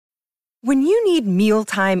When you need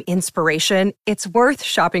mealtime inspiration, it's worth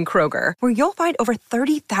shopping Kroger, where you'll find over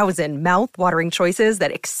 30,000 mouth-watering choices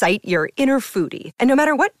that excite your inner foodie. And no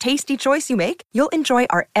matter what tasty choice you make, you'll enjoy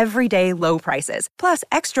our everyday low prices, plus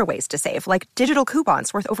extra ways to save, like digital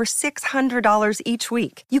coupons worth over $600 each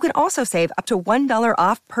week. You can also save up to $1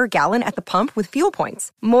 off per gallon at the pump with fuel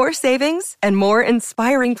points. More savings and more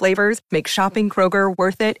inspiring flavors make shopping Kroger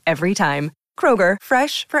worth it every time. Kroger,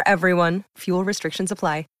 fresh for everyone. Fuel restrictions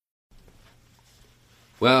apply.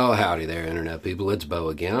 Well, howdy there, Internet people. It's Bo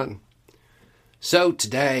again. So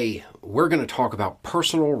today, we're going to talk about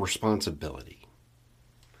personal responsibility.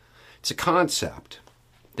 It's a concept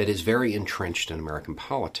that is very entrenched in American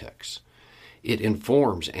politics. It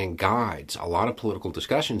informs and guides a lot of political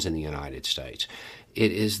discussions in the United States.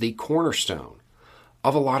 It is the cornerstone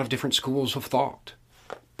of a lot of different schools of thought.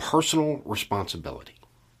 Personal responsibility.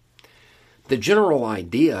 The general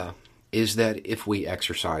idea is that if we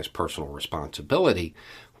exercise personal responsibility,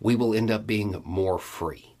 we will end up being more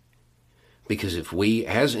free. Because if we,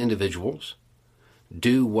 as individuals,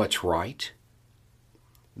 do what's right,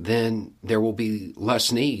 then there will be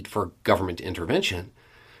less need for government intervention.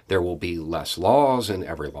 There will be less laws, and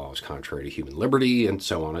every law is contrary to human liberty, and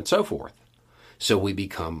so on and so forth. So we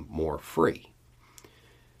become more free.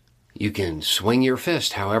 You can swing your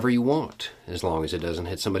fist however you want, as long as it doesn't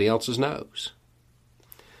hit somebody else's nose.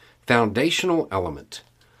 Foundational element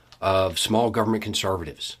of small government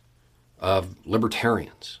conservatives, of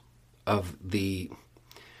libertarians, of the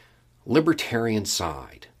libertarian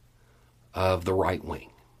side of the right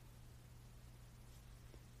wing.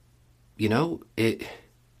 You know,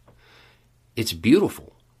 it's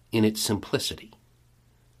beautiful in its simplicity.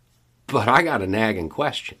 But I got a nagging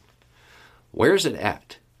question. Where's it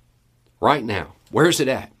at? Right now, where's it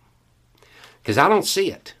at? Because I don't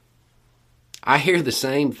see it. I hear the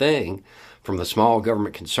same thing from the small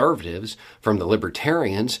government conservatives, from the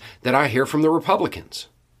libertarians, that I hear from the Republicans.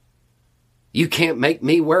 You can't make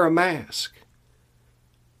me wear a mask.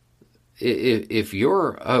 If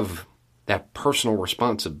you're of that personal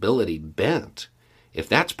responsibility bent, if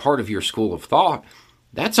that's part of your school of thought,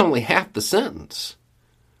 that's only half the sentence.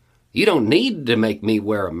 You don't need to make me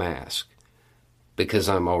wear a mask because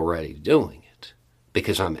I'm already doing it,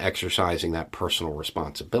 because I'm exercising that personal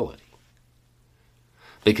responsibility.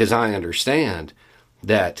 Because I understand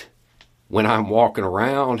that when I'm walking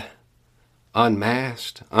around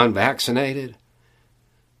unmasked, unvaccinated,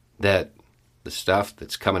 that the stuff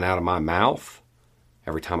that's coming out of my mouth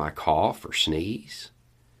every time I cough or sneeze,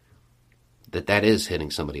 that is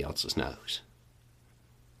hitting somebody else's nose.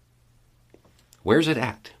 Where's it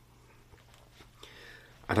at?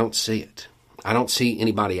 I don't see it. I don't see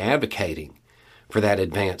anybody advocating for that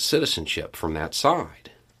advanced citizenship from that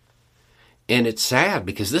side. And it's sad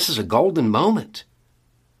because this is a golden moment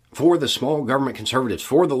for the small government conservatives,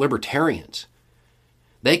 for the libertarians.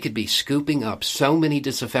 They could be scooping up so many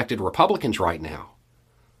disaffected Republicans right now.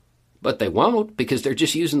 But they won't, because they're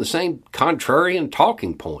just using the same contrarian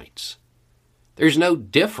talking points. There's no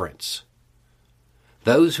difference.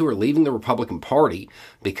 Those who are leaving the Republican Party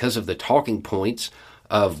because of the talking points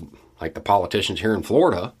of, like, the politicians here in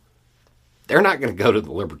Florida, they're not going to go to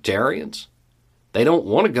the libertarians. They don't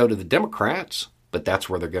want to go to the Democrats, but that's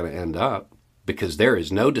where they're going to end up, because there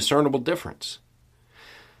is no discernible difference.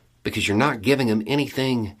 Because you're not giving them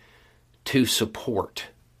anything to support.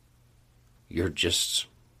 You're just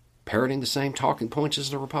parroting the same talking points as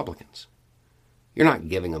the Republicans. You're not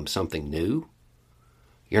giving them something new.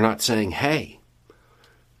 You're not saying, hey,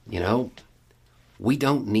 you know, we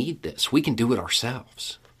don't need this. We can do it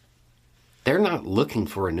ourselves. They're not looking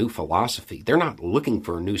for a new philosophy. They're not looking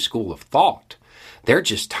for a new school of thought. They're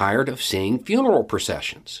just tired of seeing funeral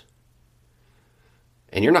processions.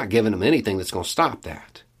 And you're not giving them anything that's going to stop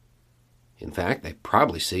that. In fact, they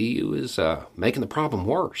probably see you as making the problem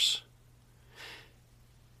worse.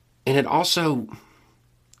 And it also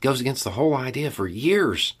goes against the whole idea. For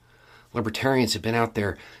years, libertarians have been out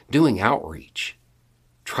there doing outreach,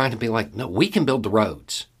 trying to be like, no, we can build the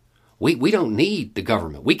roads. We don't need the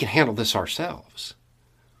government. We can handle this ourselves.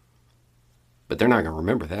 But they're not going to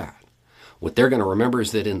remember that. What they're going to remember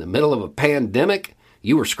is that in the middle of a pandemic,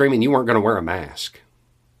 you were screaming you weren't going to wear a mask.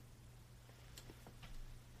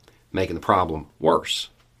 Making the problem worse,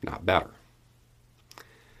 not better.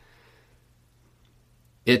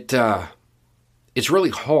 It's really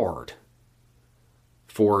hard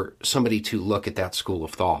for somebody to look at that school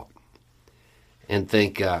of thought and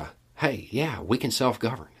think, hey, yeah, we can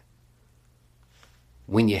self-govern.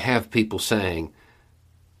 When you have people saying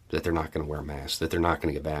that they're not going to wear masks, that they're not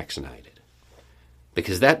going to get vaccinated.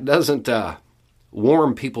 Because that doesn't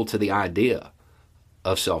warm people to the idea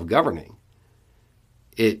of self-governing,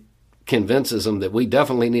 it convinces them that we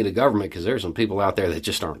definitely need a government because there's some people out there that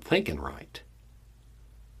just aren't thinking right.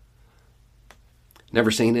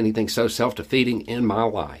 Never seen anything so self-defeating in my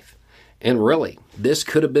life. And really, this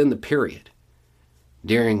could have been the period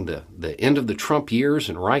during the end of the Trump years,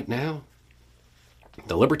 and right now,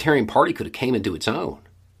 the Libertarian Party could have came into its own.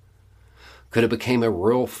 Could have became a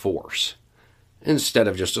real force instead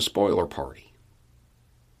of just a spoiler party.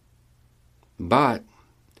 But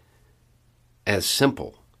as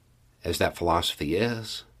simple as that philosophy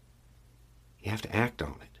is, you have to act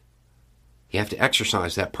on it. You have to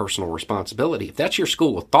exercise that personal responsibility. If that's your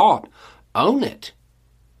school of thought, own it.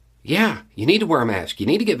 Yeah, you need to wear a mask. You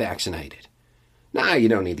need to get vaccinated. No, you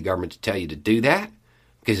don't need the government to tell you to do that,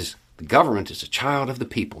 because the government is a child of the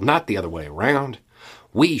people, not the other way around.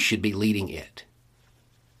 We should be leading it.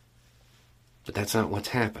 But that's not what's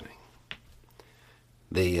happening.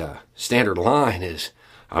 The standard line is,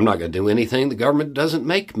 I'm not going to do anything the government doesn't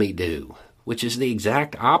make me do, which is the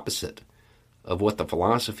exact opposite of what the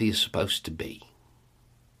philosophy is supposed to be.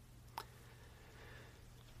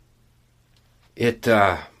 It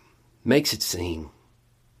makes it seem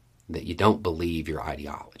that you don't believe your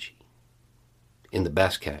ideology, in the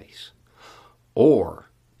best case. Or,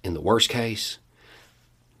 in the worst case,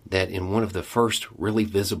 that in one of the first really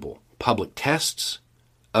visible public tests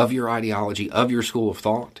of your ideology, of your school of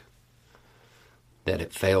thought, that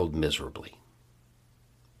it failed miserably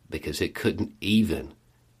because it couldn't even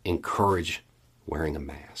encourage wearing a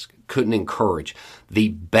mask. It couldn't encourage the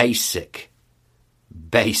basic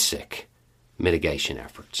mitigation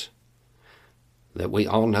efforts that we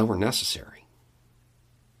all know are necessary.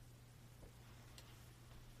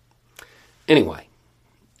 Anyway,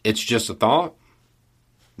 it's just a thought.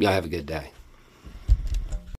 Y'all have a good day.